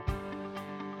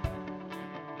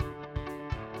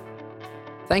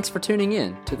Thanks for tuning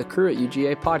in to the Cru at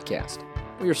UGA podcast.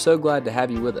 We are so glad to have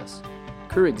you with us.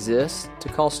 Cru exists to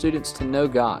call students to know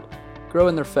God, grow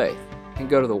in their faith, and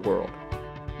go to the world.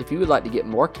 If you would like to get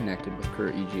more connected with Cru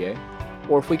at UGA,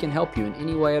 or if we can help you in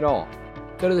any way at all,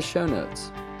 go to the show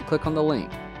notes and click on the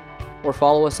link, or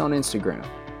follow us on Instagram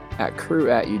at Cru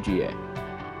at UGA.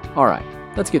 All right,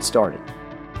 let's get started.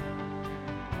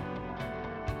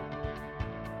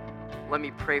 Let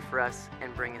me pray for us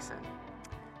and bring us in.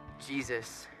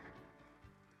 Jesus,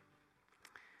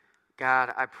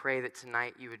 God, I pray that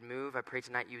tonight you would move. I pray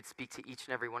tonight you would speak to each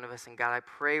and every one of us. And God, I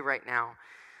pray right now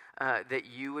that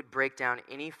you would break down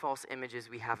any false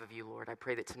images we have of you, Lord. I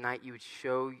pray that tonight you would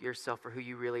show yourself for who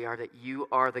you really are, that you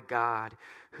are the God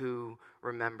who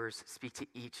remembers. Speak to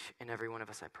each and every one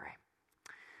of us, I pray.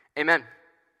 Amen.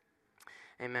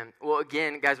 Amen. Well,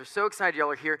 again, guys, we're so excited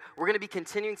y'all are here. We're going to be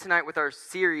continuing tonight with our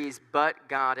series, But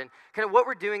God. And kind of what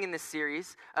we're doing in this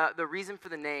series, the reason for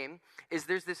the name, is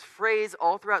there's this phrase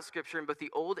all throughout Scripture in both the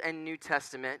Old and New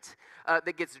Testament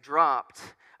that gets dropped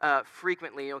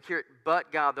frequently. You'll hear it,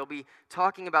 but God. They'll be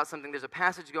talking about something. There's a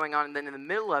passage going on, and then in the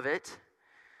middle of it,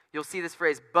 you'll see this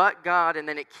phrase, but God, and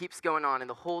then it keeps going on, and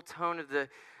the whole tone of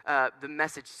the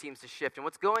message seems to shift. And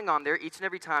what's going on there each and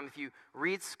every time, if you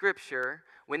read Scripture,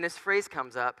 when this phrase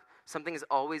comes up, something is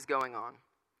always going on.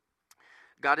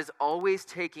 God is always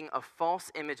taking a false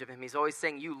image of him. He's always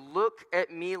saying, you look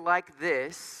at me like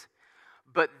this,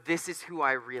 but this is who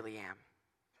I really am.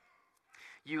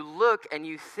 You look and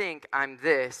you think I'm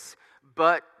this,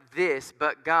 but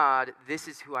God, this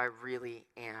is who I really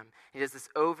am. He does this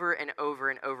over and over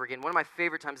and over again. One of my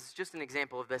favorite times, it's just an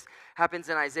example of this, happens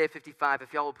in Isaiah 55,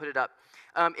 if y'all will put it up.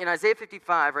 In Isaiah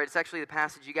 55, right, it's actually the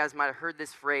passage, you guys might have heard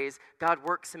this phrase, God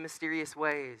works in mysterious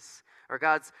ways, or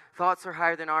God's thoughts are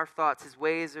higher than our thoughts, his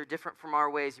ways are different from our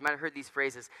ways. You might have heard these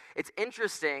phrases. It's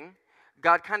interesting,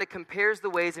 God kind of compares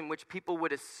the ways in which people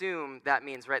would assume that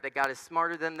means, right, that God is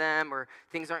smarter than them or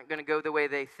things aren't going to go the way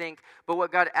they think. But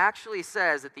what God actually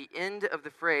says at the end of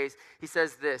the phrase, he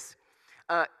says this,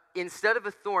 instead of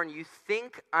a thorn, you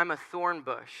think I'm a thorn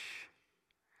bush.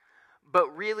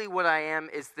 But really what I am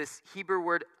is this Hebrew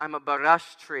word, I'm a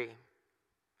barash tree.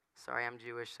 Sorry, I'm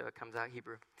Jewish, so it comes out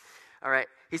Hebrew. All right,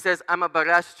 he says, I'm a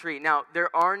barash tree. Now,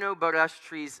 there are no barash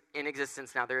trees in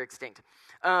existence now. They're extinct.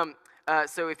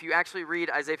 So if you actually read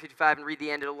Isaiah 55 and read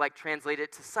the end, it'll like translate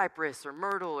it to cypress or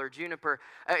myrtle or juniper.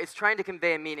 It's trying to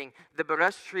convey a meaning. The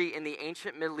barash tree in the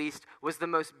ancient Middle East was the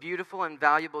most beautiful and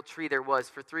valuable tree there was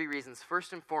for three reasons.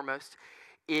 First and foremost,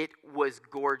 it was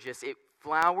gorgeous. It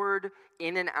flowered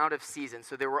in and out of season.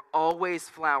 So there were always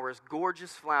flowers,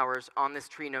 gorgeous flowers on this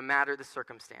tree no matter the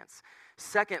circumstance.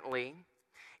 Secondly,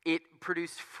 it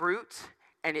produced fruit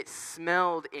and it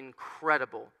smelled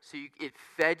incredible. So it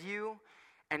fed you.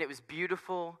 And it was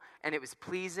beautiful, and it was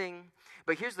pleasing.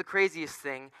 But here's the craziest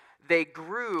thing. They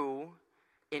grew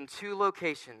in two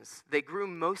locations. They grew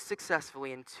most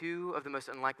successfully in two of the most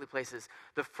unlikely places.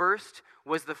 The first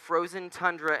was the frozen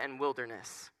tundra and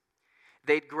wilderness.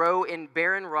 They'd grow in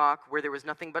barren rock where there was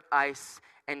nothing but ice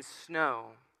and snow.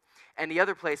 And the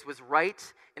other place was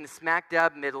right in the smack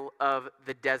dab middle of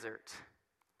the desert.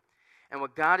 And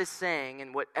what God is saying,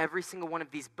 and what every single one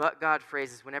of these but God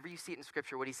phrases, whenever you see it in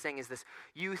Scripture, what he's saying is this.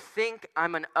 You think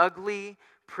I'm an ugly,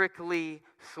 prickly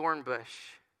thorn bush.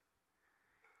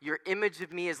 Your image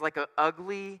of me is like an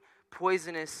ugly,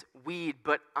 poisonous weed,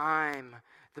 but I'm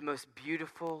the most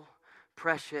beautiful,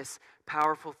 precious,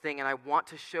 powerful thing, and I want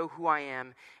to show who I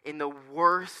am in the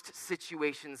worst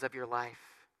situations of your life.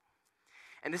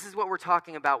 And this is what we're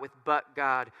talking about with but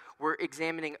God. We're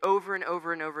examining over and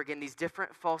over and over again these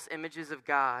different false images of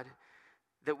God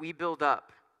that we build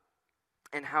up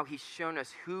and how he's shown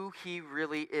us who he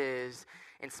really is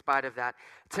in spite of that.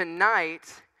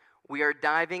 Tonight, we are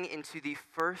diving into the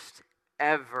first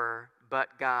ever but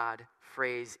God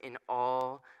phrase in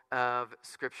all of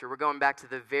Scripture. We're going back to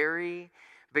the very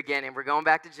beginning. We're going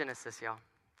back to Genesis,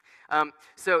 y'all.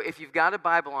 So if you've got a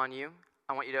Bible on you,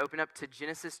 I want you to open up to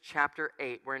Genesis chapter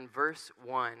 8. We're in verse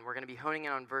 1. We're going to be honing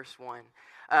in on verse 1.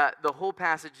 The whole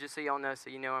passage, just so y'all know, so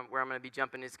you know where I'm going to be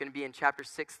jumping, is going to be in chapter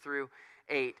 6 through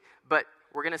 8. But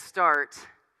we're going to start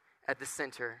at the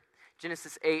center.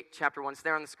 Genesis 8, chapter 1. It's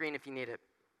there on the screen if you need it.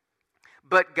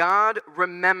 But God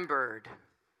remembered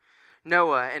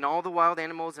Noah and all the wild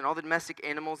animals and all the domestic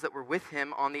animals that were with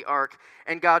him on the ark.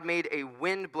 And God made a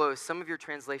wind blow. Some of your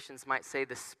translations might say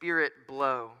the Spirit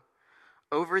blow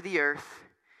over the earth,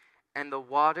 and the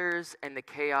waters and the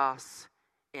chaos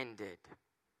ended.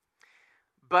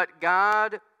 But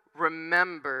God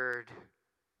remembered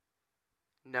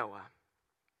Noah.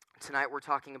 Tonight we're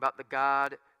talking about the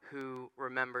God who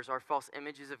remembers. Our false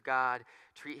images of God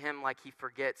treat him like he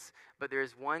forgets, but there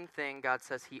is one thing God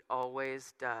says he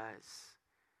always does,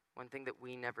 one thing that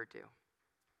we never do.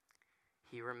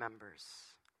 He remembers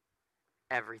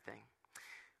everything.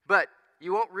 But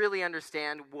you won't really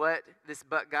understand what this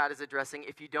but God is addressing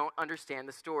if you don't understand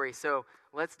the story. So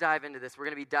let's dive into this. We're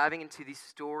going to be diving into the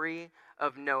story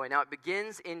of Noah. Now, it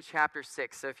begins in chapter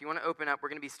 6. So if you want to open up, we're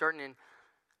going to be starting in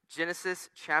Genesis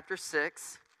chapter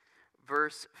 6,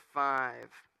 verse 5.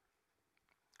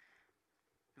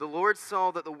 The Lord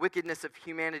saw that the wickedness of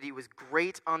humanity was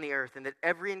great on the earth, and that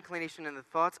every inclination in the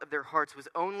thoughts of their hearts was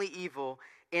only evil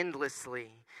endlessly.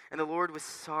 And the Lord was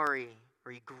sorry,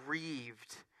 or he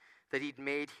grieved, that he'd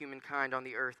made humankind on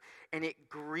the earth, and it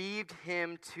grieved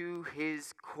him to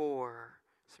his core.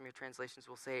 Some of your translations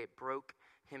will say it broke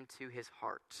him to his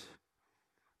heart.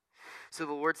 So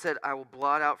the Lord said, I will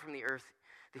blot out from the earth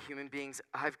the human beings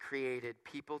I've created,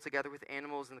 people together with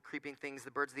animals and the creeping things,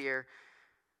 the birds of the air,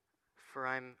 for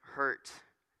I'm hurt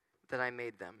that I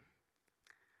made them.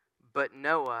 But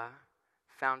Noah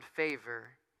found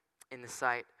favor in the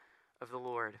sight of the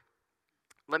Lord.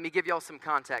 Let me give y'all some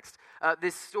context.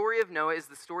 This story of Noah is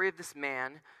the story of this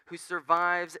man who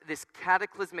survives this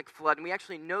cataclysmic flood. And we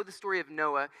actually know the story of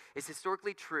Noah is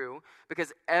historically true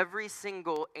because every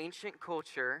single ancient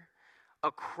culture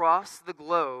across the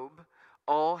globe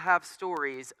all have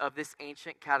stories of this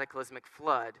ancient cataclysmic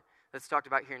flood that's talked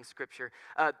about here in Scripture.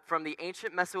 From the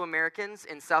ancient Mesoamericans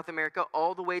in South America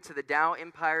all the way to the Tao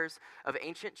empires of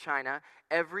ancient China,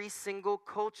 every single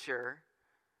culture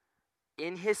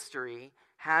in history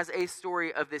has a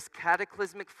story of this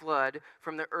cataclysmic flood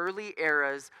from the early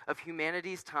eras of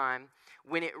humanity's time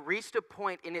when it reached a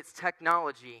point in its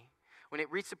technology, when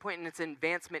it reached a point in its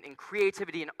advancement in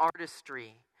creativity and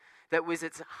artistry that was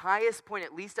its highest point,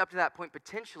 at least up to that point,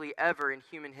 potentially ever in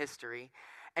human history.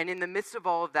 And in the midst of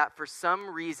all of that, for some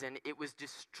reason, it was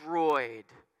destroyed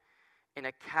in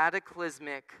a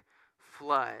cataclysmic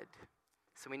flood.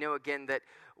 So we know again that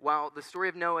while the story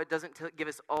of Noah doesn't give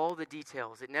us all the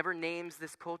details, it never names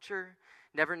this culture,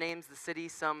 never names the city.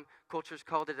 Some cultures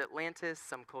called it Atlantis,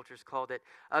 some cultures called it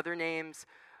other names.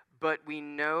 But we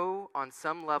know on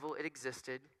some level it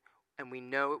existed, and we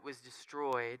know it was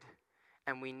destroyed.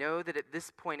 And we know that at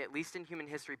this point, at least in human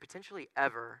history, potentially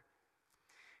ever,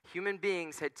 human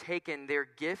beings had taken their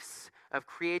gifts of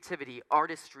creativity,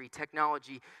 artistry,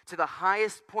 technology to the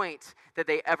highest point that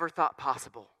they ever thought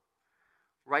possible,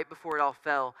 right before it all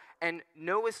fell. And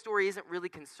Noah's story isn't really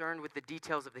concerned with the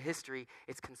details of the history,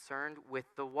 it's concerned with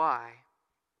the why.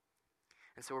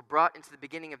 And so we're brought into the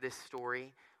beginning of this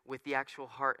story with the actual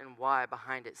heart and why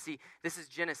behind it. See, this is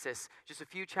Genesis, just a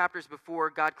few chapters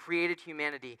before God created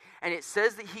humanity. And it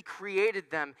says that he created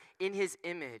them in his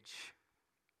image.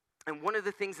 And one of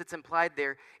the things that's implied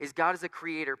there is God is a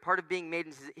creator. Part of being made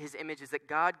in his image is that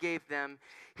God gave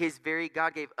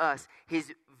us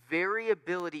his very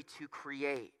ability to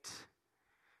create,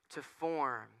 to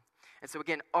form. And so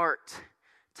again, art,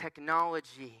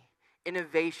 technology,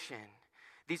 innovation,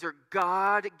 these are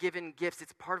God-given gifts.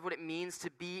 It's part of what it means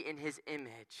to be in his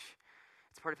image.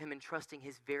 It's part of him entrusting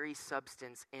his very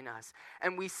substance in us.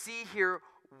 And we see here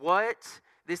what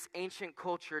this ancient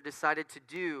culture decided to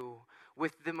do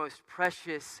with the most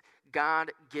precious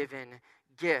God-given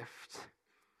gift.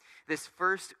 This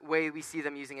first way we see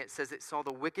them using it says it saw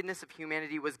the wickedness of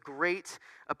humanity was great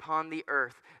upon the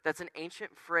earth. That's an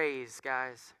ancient phrase,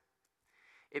 guys.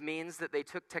 It means that they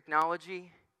took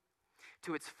technology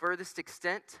to its furthest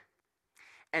extent,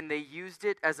 and they used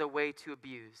it as a way to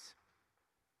abuse.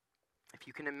 If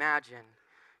you can imagine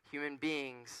human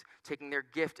beings taking their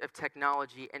gift of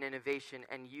technology and innovation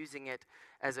and using it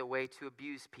as a way to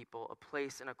abuse people, a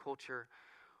place and a culture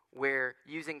where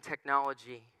using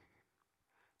technology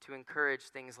to encourage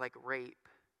things like rape,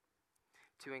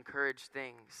 to encourage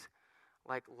things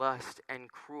like lust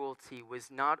and cruelty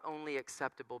was not only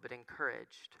acceptable but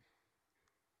encouraged.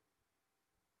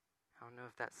 I don't know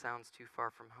if that sounds too far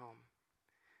from home,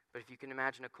 but if you can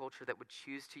imagine a culture that would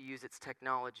choose to use its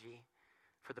technology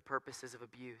for the purposes of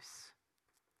abuse,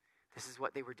 this is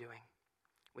what they were doing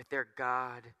with their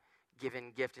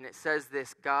God-given gift. And it says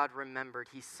this, God remembered,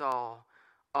 he saw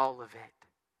all of it.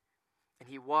 And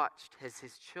he watched as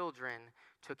his children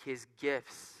took his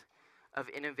gifts of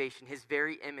innovation, his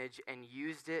very image, and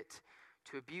used it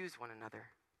to abuse one another.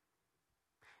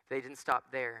 They didn't stop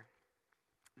there.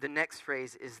 The next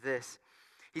phrase is this.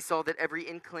 He saw that every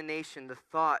inclination, the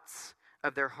thoughts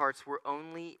of their hearts were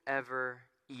only ever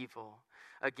evil.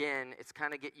 again, it's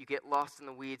kind of you get lost in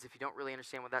the weeds if you don't really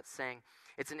understand what that's saying.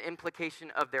 It's an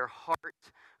implication of their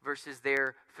heart versus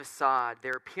their facade,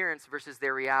 their appearance versus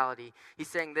their reality. He's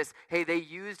saying this, hey, they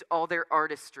used all their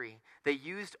artistry. They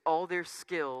used all their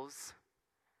skills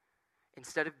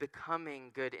instead of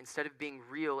becoming good, instead of being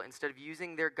real, instead of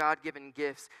using their God-given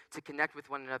gifts to connect with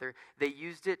one another. They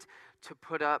used it to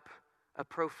put up a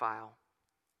profile.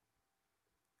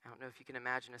 I don't know if you can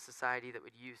imagine a society that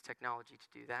would use technology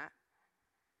to do that,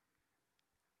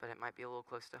 but it might be a little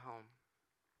close to home.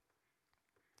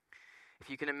 If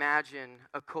you can imagine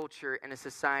a culture and a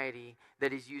society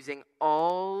that is using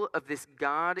all of this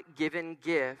God-given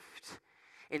gift,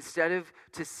 instead of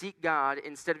to seek God,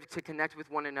 instead of to connect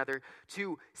with one another,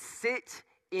 to sit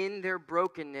in their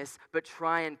brokenness, but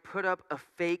try and put up a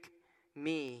fake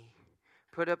me,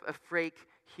 put up a fake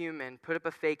human, put up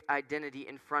a fake identity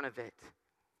in front of it,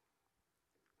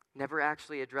 never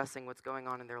actually addressing what's going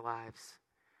on in their lives,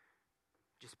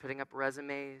 just putting up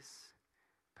resumes,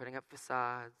 putting up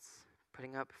facades,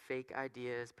 putting up fake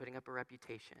ideas, putting up a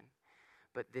reputation.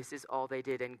 But this is all they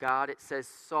did. And God, it says,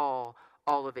 saw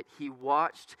all of it. He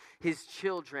watched his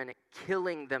children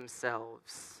killing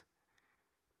themselves,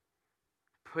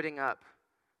 putting up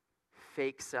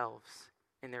fake selves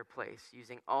in their place,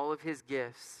 using all of his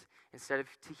gifts instead of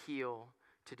to heal,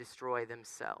 to destroy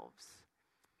themselves.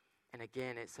 And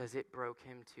again, it says it broke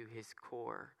him to his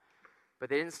core. But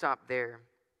they didn't stop there.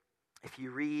 If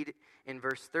you read in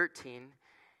verse 13,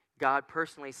 God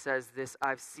personally says this,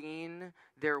 I've seen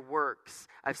their works.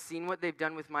 I've seen what they've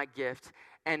done with my gift,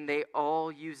 and they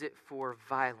all use it for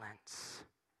violence.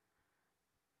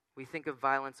 We think of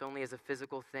violence only as a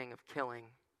physical thing of killing.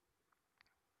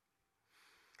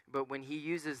 But when he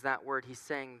uses that word, he's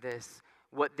saying this,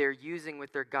 what they're using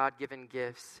with their God-given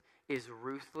gifts is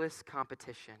ruthless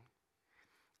competition.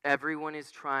 Everyone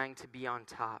is trying to be on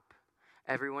top.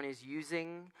 Everyone is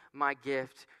using my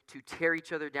gift to tear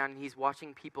each other down, and he's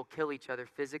watching people kill each other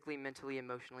physically, mentally,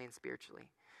 emotionally, and spiritually,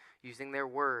 using their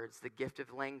words, the gift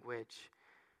of language,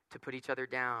 to put each other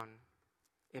down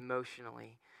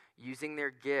emotionally, using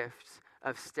their gifts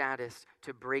of status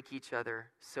to break each other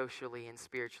socially and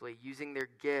spiritually, using their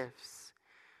gifts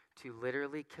to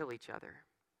literally kill each other.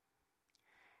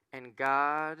 And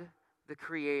God, the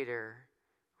Creator,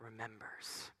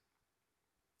 remembers.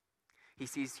 He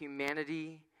sees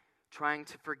humanity trying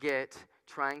to forget,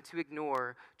 trying to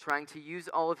ignore, trying to use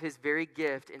all of his very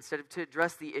gift instead of to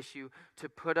address the issue, to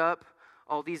put up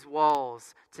all these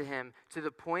walls to him, to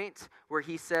the point where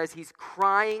he says he's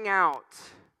crying out,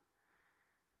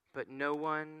 but no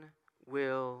one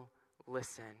will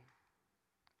listen.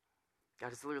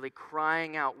 God is literally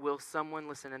crying out, will someone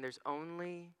listen? And there's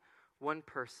only one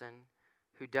person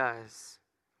who does.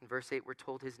 In verse 8, we're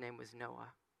told his name was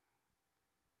Noah.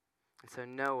 And so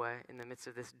Noah, in the midst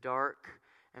of this dark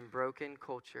and broken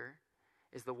culture,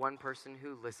 is the one person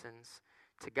who listens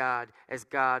to God as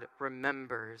God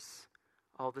remembers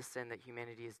all the sin that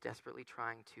humanity is desperately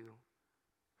trying to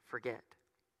forget.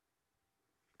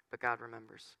 But God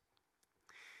remembers.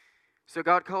 So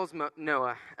God calls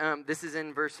Noah. This is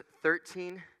in verse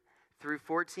 13 through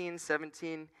 14,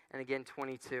 17, and again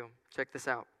 22. Check this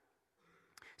out.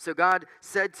 So God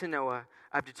said to Noah,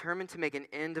 I've determined to make an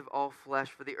end of all flesh,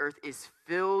 for the earth is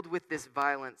filled with this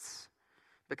violence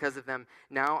because of them.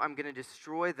 Now I'm going to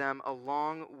destroy them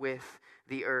along with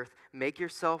the earth. Make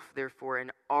yourself, therefore,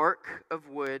 an ark of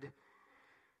wood.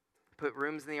 Put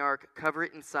rooms in the ark, cover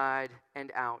it inside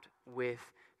and out with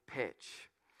pitch.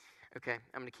 Okay,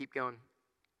 I'm going to keep going.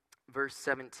 Verse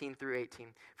 17 through 18.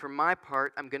 For my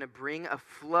part, I'm going to bring a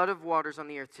flood of waters on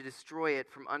the earth to destroy it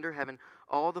from under heaven.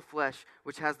 All the flesh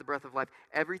which has the breath of life,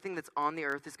 everything that's on the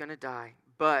earth is going to die.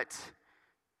 But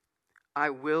I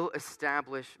will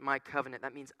establish my covenant.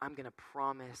 That means I'm going to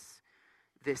promise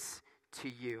this to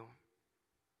you.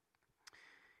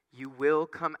 You will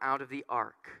come out of the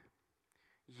ark.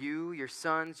 You, your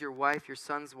sons, your wife, your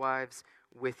sons' wives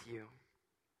with you.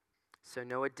 So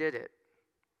Noah did it.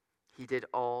 He did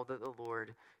all that the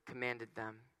Lord commanded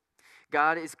them.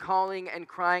 God is calling and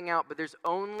crying out, but there's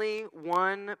only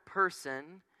one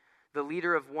person, the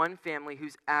leader of one family,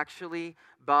 who's actually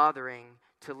bothering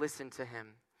to listen to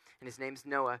him. And his name's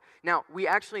Noah. Now, we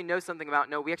actually know something about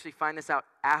Noah. We actually find this out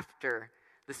after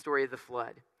the story of the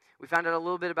flood. We found out a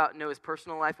little bit about Noah's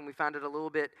personal life, and we found out a little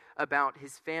bit about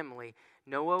his family.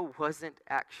 Noah wasn't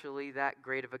actually that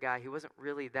great of a guy. He wasn't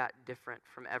really that different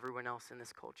from everyone else in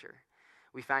this culture.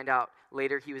 We find out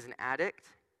later he was an addict,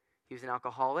 he was an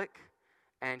alcoholic,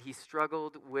 and he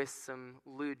struggled with some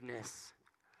lewdness.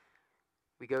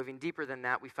 We go even deeper than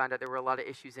that. We find out there were a lot of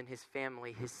issues in his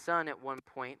family. His son at one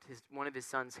point, one of his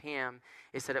sons, Ham,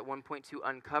 is said at one point to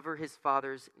uncover his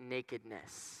father's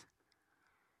nakedness.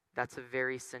 That's a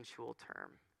very sensual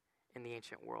term in the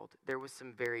ancient world. There was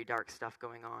some very dark stuff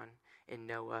going on in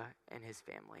Noah and his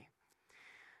family.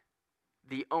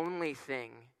 The only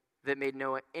thing that made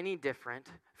Noah any different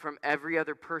from every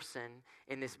other person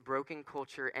in this broken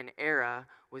culture and era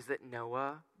was that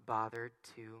Noah bothered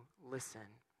to listen.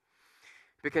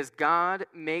 Because God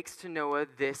makes to Noah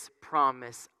this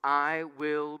promise, I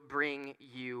will bring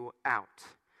you out.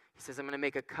 He says, I'm going to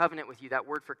make a covenant with you. That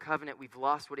word for covenant, we've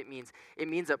lost what it means. It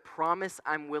means a promise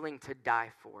I'm willing to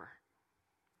die for.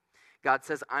 God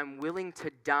says, I'm willing to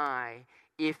die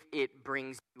if it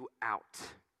brings you out.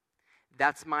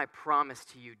 That's my promise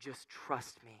to you. Just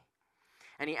trust me.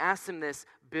 And he asks him this,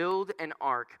 build an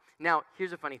ark. Now,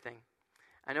 here's a funny thing.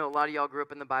 I know a lot of y'all grew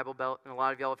up in the Bible Belt, and a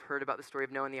lot of y'all have heard about the story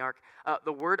of Noah and the ark.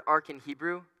 The word ark in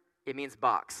Hebrew, it means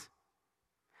box.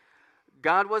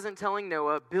 God wasn't telling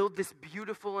Noah, build this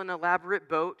beautiful and elaborate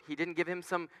boat. He didn't give him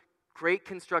some great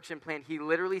construction plan. He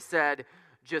literally said,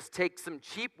 just take some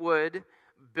cheap wood,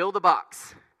 build a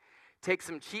box. Take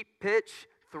some cheap pitch,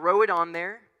 throw it on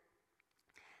there.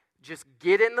 Just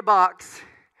get in the box.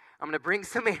 I'm going to bring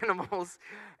some animals,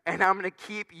 and I'm going to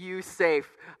keep you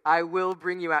safe. I will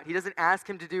bring you out. He doesn't ask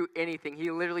him to do anything. He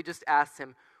literally just asks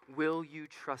him, will you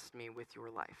trust me with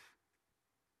your life?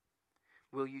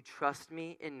 Will you trust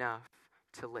me enough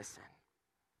to listen?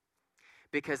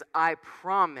 Because I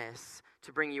promise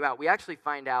to bring you out. We actually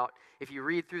find out, if you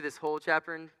read through this whole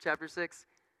chapter in chapter 6,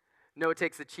 Noah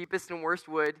takes the cheapest and worst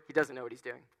wood. He doesn't know what he's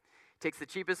doing. Takes the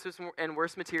cheapest and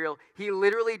worst material. He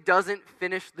literally doesn't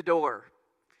finish the door.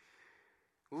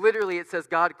 Literally, it says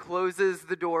God closes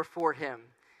the door for him.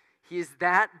 He is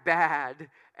that bad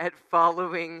at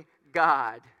following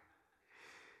God.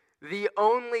 The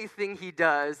only thing he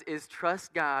does is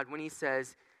trust God when he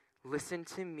says, listen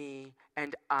to me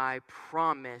and I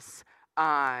promise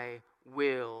I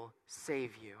will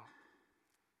save you.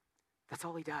 That's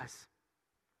all he does.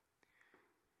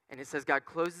 And it says God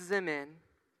closes him in,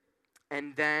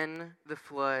 and then the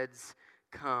floods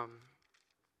come.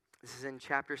 This is in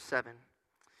chapter 7.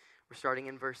 We're starting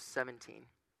in verse 17.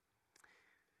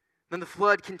 Then the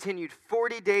flood continued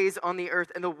 40 days on the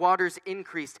earth, and the waters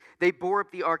increased. They bore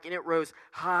up the ark, and it rose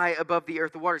high above the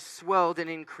earth. The waters swelled and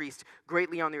increased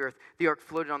greatly on the earth. The ark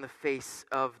floated on the face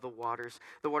of the waters.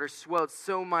 The waters swelled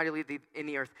so mightily in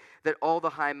the earth that all the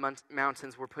high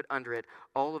mountains were put under it.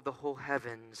 All of the whole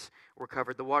heavens were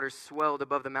covered. The waters swelled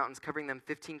above the mountains, covering them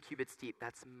 15 cubits deep.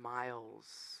 That's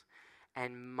miles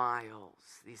and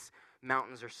miles. These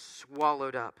mountains are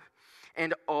swallowed up.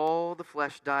 And all the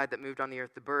flesh died that moved on the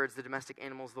earth, the birds, the domestic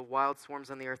animals, the wild swarms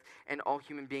on the earth, and all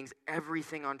human beings,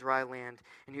 everything on dry land,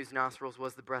 in whose nostrils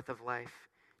was the breath of life,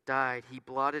 died. He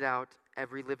blotted out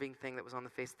every living thing that was on the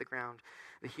face of the ground.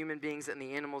 The human beings and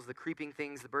the animals, the creeping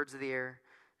things, the birds of the air,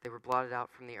 they were blotted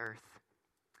out from the earth.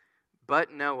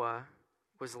 But Noah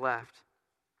was left,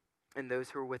 and those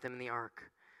who were with him in the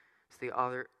ark.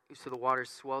 So the waters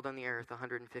swelled on the earth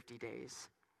 150 days.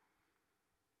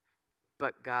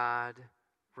 But God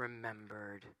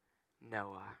remembered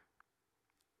Noah.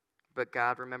 But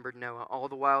God remembered Noah. All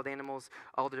the wild animals,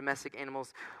 all the domestic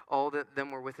animals, all of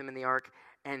them were with him in the ark.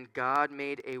 And God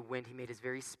made a wind. He made his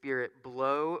very spirit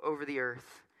blow over the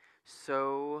earth.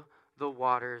 So the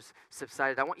waters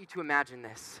subsided. I want you to imagine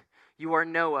this. You are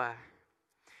Noah.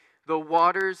 The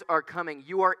waters are coming.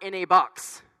 You are in a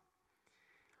box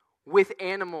with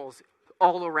animals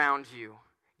all around you,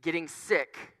 getting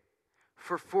sick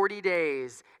for 40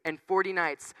 days and 40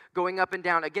 nights, going up and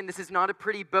down. Again, this is not a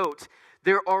pretty boat.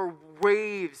 There are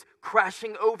waves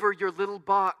crashing over your little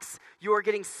box. You are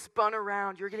getting spun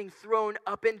around. You're getting thrown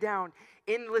up and down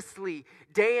endlessly,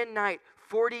 day and night,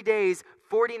 40 days,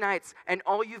 40 nights, and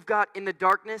all you've got in the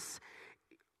darkness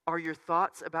are your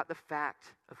thoughts about the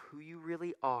fact of who you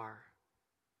really are,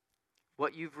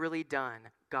 what you've really done.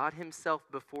 God himself,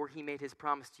 before he made his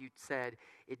promise to you, said,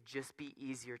 it'd just be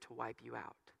easier to wipe you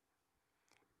out.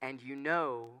 And you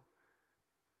know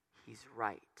he's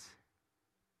right.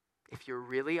 If you're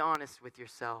really honest with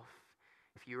yourself,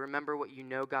 if you remember what you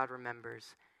know God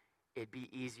remembers, it'd be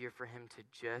easier for him to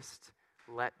just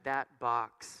let that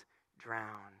box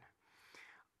drown.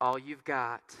 All you've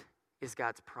got is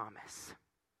God's promise.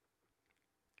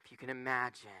 If you can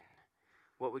imagine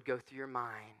what would go through your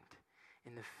mind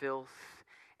in the filth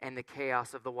and the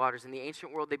chaos of the waters. In the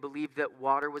ancient world, they believed that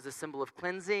water was a symbol of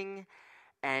cleansing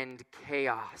and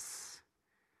chaos.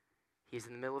 He's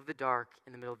in the middle of the dark,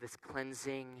 in the middle of this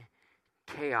cleansing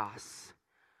chaos.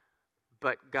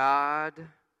 But God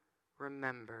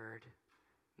remembered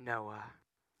Noah.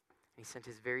 And he sent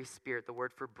his very spirit. The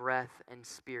word for breath and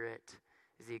spirit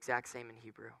is the exact same in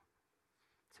Hebrew.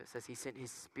 So it says he sent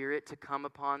his spirit to come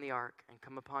upon the ark and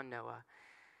come upon Noah,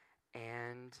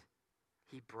 and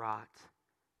he brought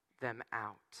them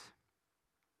out.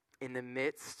 In the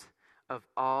midst of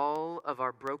all of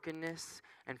our brokenness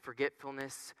and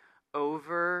forgetfulness,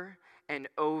 over and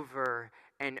over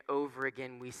and over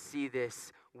again, we see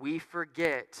this. We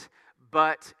forget,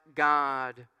 but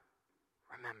God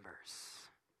remembers.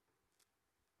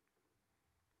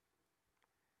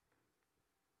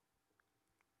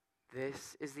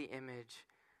 This is the image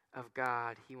of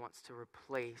God he wants to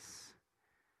replace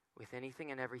with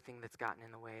anything and everything that's gotten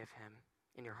in the way of him,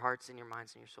 in your hearts, in your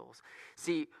minds, and your souls.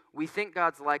 See, we think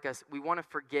God's like us. We want to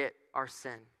forget our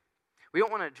sin. We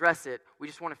don't want to address it. We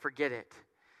just want to forget it.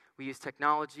 We use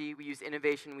technology, we use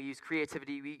innovation, we use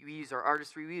creativity, we use our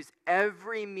artistry, we use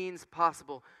every means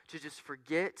possible to just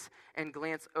forget and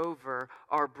glance over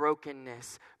our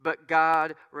brokenness. But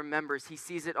God remembers. He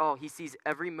sees it all. He sees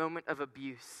every moment of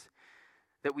abuse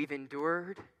that we've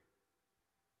endured and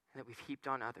that we've heaped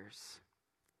on others.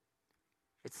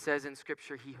 It says in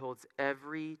Scripture, he holds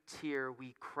every tear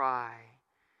we cry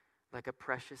like a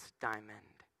precious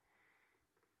diamond.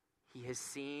 He has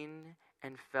seen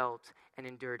and felt and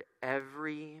endured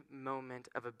every moment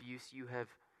of abuse you have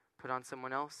put on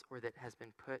someone else or that has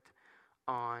been put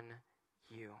on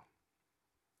you.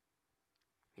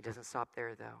 He doesn't stop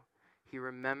there, though. He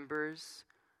remembers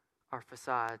our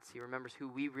facades. He remembers who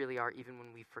we really are, even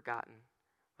when we've forgotten,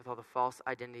 with all the false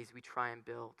identities we try and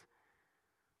build,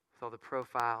 with all the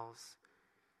profiles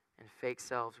and fake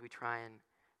selves we try and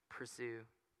pursue,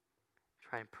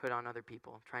 try and put on other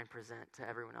people, try and present to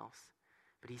everyone else.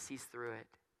 But he sees through it.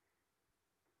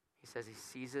 He says he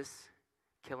sees us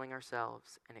killing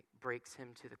ourselves, and it breaks him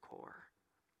to the core.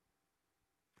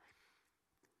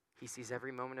 He sees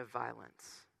every moment of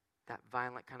violence, that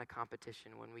violent kind of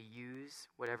competition when we use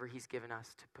whatever he's given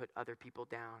us to put other people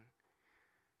down,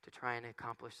 to try and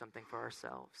accomplish something for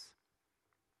ourselves.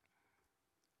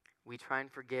 We try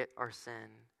and forget our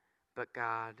sin, but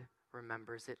God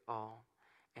remembers it all,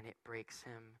 and it breaks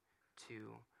him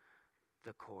to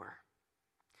the core.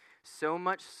 So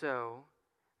much so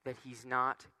that he's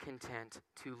not content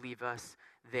to leave us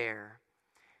there.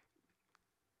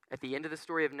 At the end of the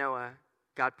story of Noah,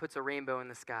 God puts a rainbow in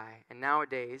the sky. And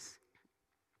nowadays,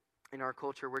 in our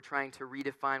culture, we're trying to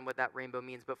redefine what that rainbow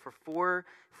means. But for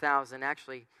 4,000,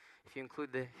 actually, if you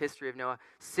include the history of Noah,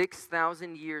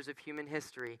 6,000 years of human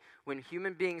history, when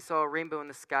human beings saw a rainbow in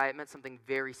the sky, it meant something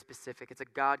very specific. It's a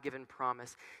God-given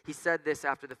promise. He said this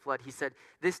after the flood. He said,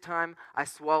 "This time I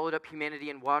swallowed up humanity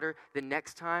in water. The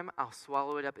next time I'll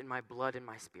swallow it up in my blood and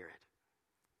my spirit."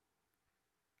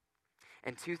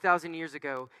 And 2,000 years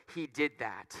ago, he did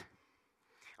that.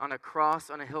 On a cross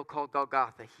on a hill called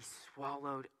Golgotha, he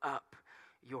swallowed up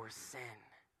your sin.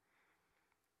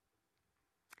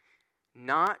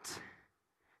 Not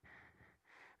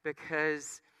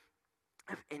because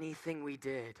of anything we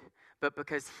did, but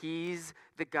because he's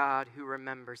the God who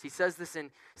remembers. He says this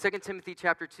in 2 Timothy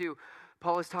chapter 2.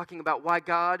 Paul is talking about why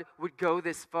God would go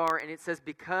this far, and it says,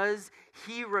 because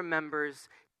he remembers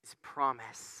his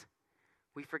promise.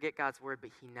 We forget God's word,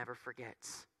 but he never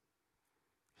forgets.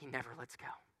 He never lets go.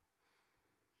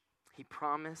 He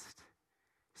promised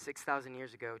 6,000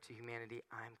 years ago to humanity,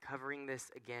 I'm covering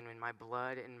this again in my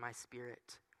blood and my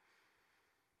spirit.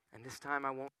 And this time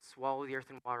I won't swallow the earth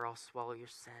and water, I'll swallow your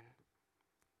sin.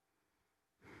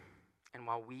 And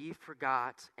while we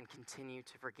forgot and continue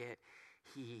to forget,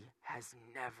 he has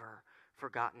never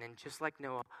forgotten. And just like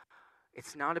Noah,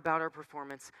 it's not about our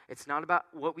performance. It's not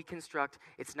about what we construct.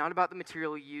 It's not about the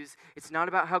material we use. It's not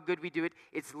about how good we do it.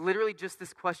 It's literally just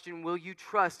this question, will you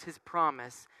trust his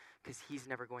promise? Because he's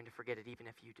never going to forget it, even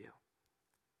if you do.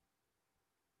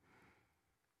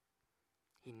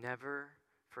 He never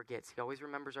forgets. He always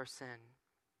remembers our sin.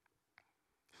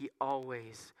 He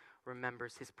always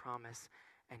remembers his promise.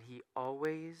 And he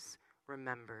always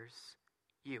remembers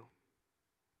you.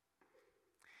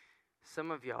 Some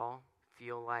of y'all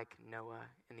feel like Noah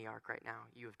in the ark right now.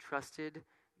 You have trusted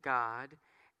God,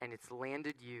 and it's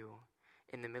landed you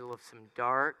in the middle of some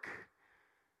dark,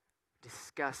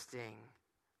 disgusting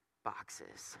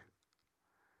boxes.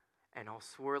 And all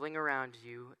swirling around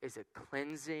you is a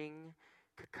cleansing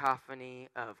cacophony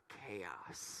of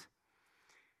chaos.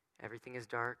 Everything is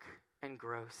dark and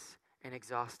gross and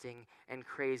exhausting and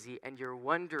crazy, and you're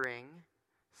wondering,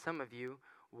 some of you,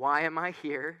 why am I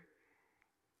here?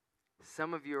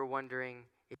 Some of you are wondering,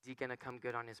 is he going to come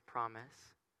good on his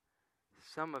promise?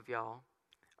 Some of y'all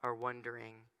are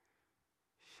wondering,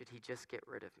 should he just get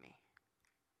rid of me?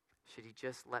 Should he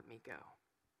just let me go?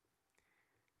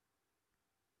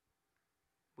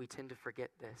 we tend to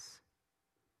forget this.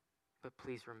 But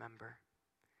please remember,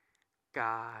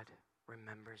 God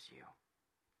remembers you.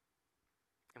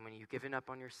 And when you've given up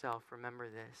on yourself, remember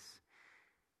this.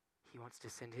 He wants to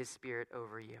send his Spirit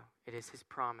over you. It is his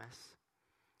promise.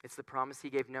 It's the promise he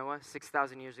gave Noah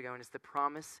 6,000 years ago, and it's the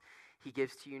promise he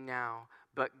gives to you now.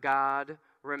 But God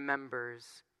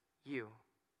remembers you,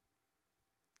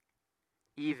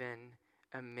 even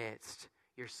amidst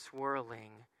your swirling,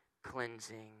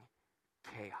 cleansing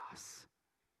chaos.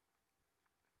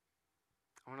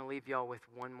 I want to leave y'all with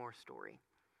one more story,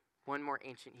 one more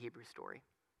ancient Hebrew story.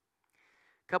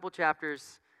 A couple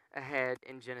chapters ahead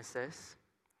in Genesis,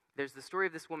 there's the story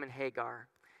of this woman, Hagar.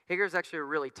 Hagar is actually a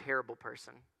really terrible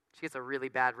person. She gets a really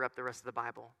bad rep the rest of the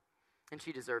Bible, and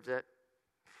she deserves it.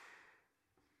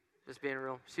 Just being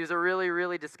real. She was a really,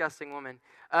 really disgusting woman.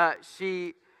 I'm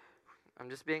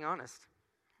just being honest.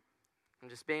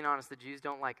 The Jews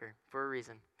don't like her for a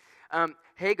reason.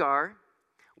 Hagar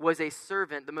was a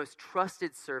servant, the most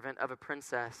trusted servant of a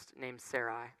princess named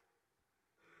Sarai.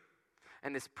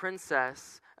 And this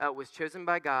princess was chosen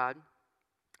by God,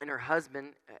 and her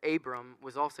husband, Abram,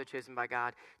 was also chosen by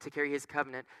God to carry his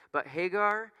covenant. But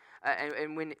Hagar,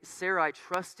 and when Sarai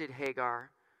trusted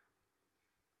Hagar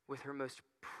with her most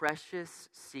precious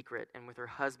secret and with her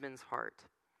husband's heart,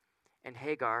 and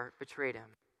Hagar betrayed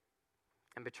him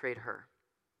and betrayed her.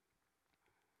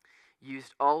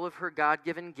 Used all of her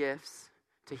God-given gifts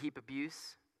to heap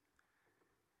abuse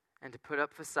and to put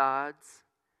up facades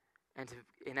and to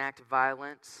enact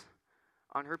violence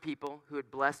on her people who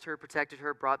had blessed her, protected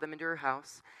her, brought them into her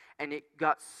house. And it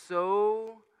got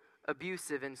so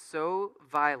abusive and so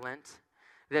violent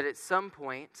that at some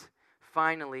point,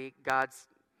 finally, God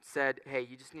said, hey,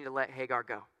 you just need to let Hagar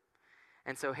go.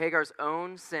 And so Hagar's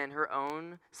own sin, her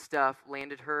own stuff,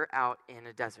 landed her out in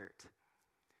a desert.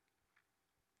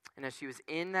 And as she was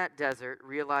in that desert,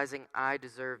 realizing I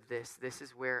deserve this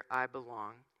is where I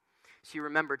belong, she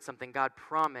remembered something. God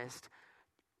promised,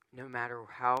 no matter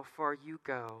how far you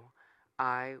go,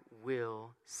 I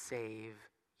will save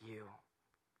you.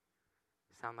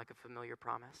 Sound like a familiar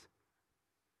promise?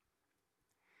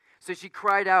 So she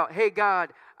cried out, hey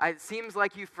God, it seems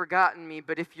like you've forgotten me,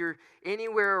 but if you're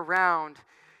anywhere around,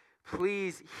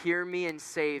 please hear me and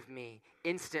save me.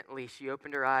 Instantly, she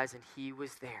opened her eyes and he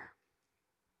was there.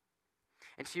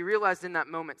 And she realized in that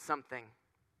moment something.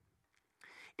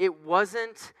 It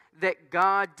wasn't that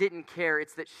God didn't care,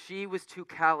 it's that she was too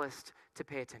calloused to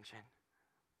pay attention.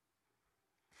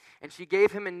 And she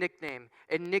gave him a nickname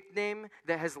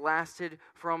that has lasted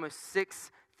for almost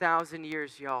 6,000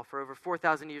 years, y'all. For over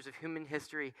 4,000 years of human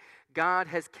history, God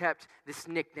has kept this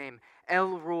nickname,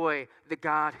 El Roi, the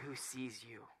God who sees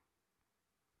you.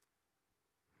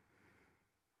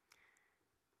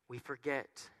 We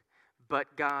forget,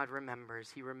 but God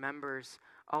remembers. He remembers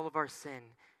all of our sin.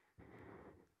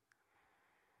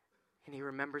 And he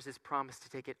remembers his promise to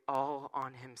take it all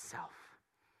on himself.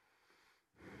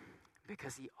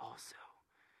 Because he also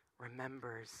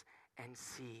remembers and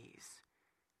sees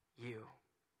you.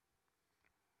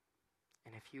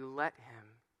 And if you let him,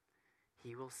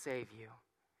 he will save you.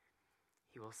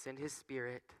 He will send his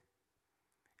Spirit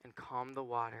and calm the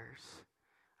waters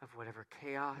of whatever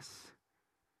chaos,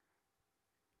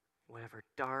 whatever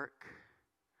dark,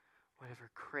 whatever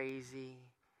crazy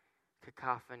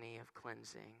cacophony of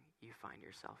cleansing you find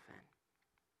yourself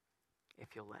in,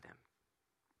 if you'll let him.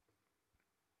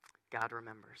 God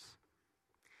remembers.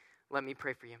 Let me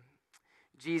pray for you.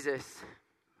 Jesus,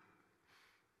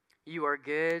 you are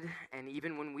good, and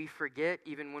even when we forget,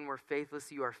 even when we're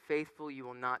faithless, you are faithful. You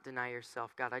will not deny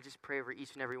yourself. God, I just pray over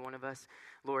each and every one of us.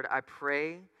 Lord, I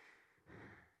pray,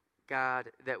 God,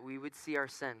 that we would see our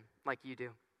sin like you do,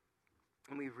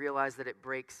 and we realize that it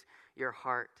breaks your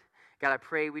heart. God, I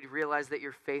pray we'd realize that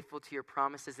you're faithful to your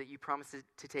promises, that you promised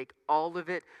to take all of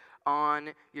it on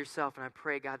yourself. And I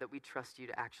pray, God, that we trust you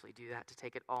to actually do that, to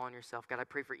take it all on yourself. God, I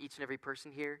pray for each and every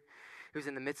person here who's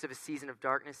in the midst of a season of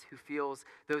darkness, who feels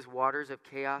those waters of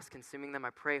chaos consuming them. I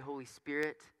pray, Holy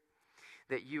Spirit,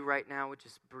 that you right now would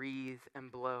just breathe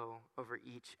and blow over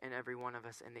each and every one of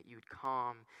us, and that you would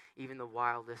calm even the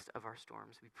wildest of our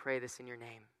storms. We pray this in your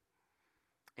name.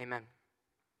 Amen.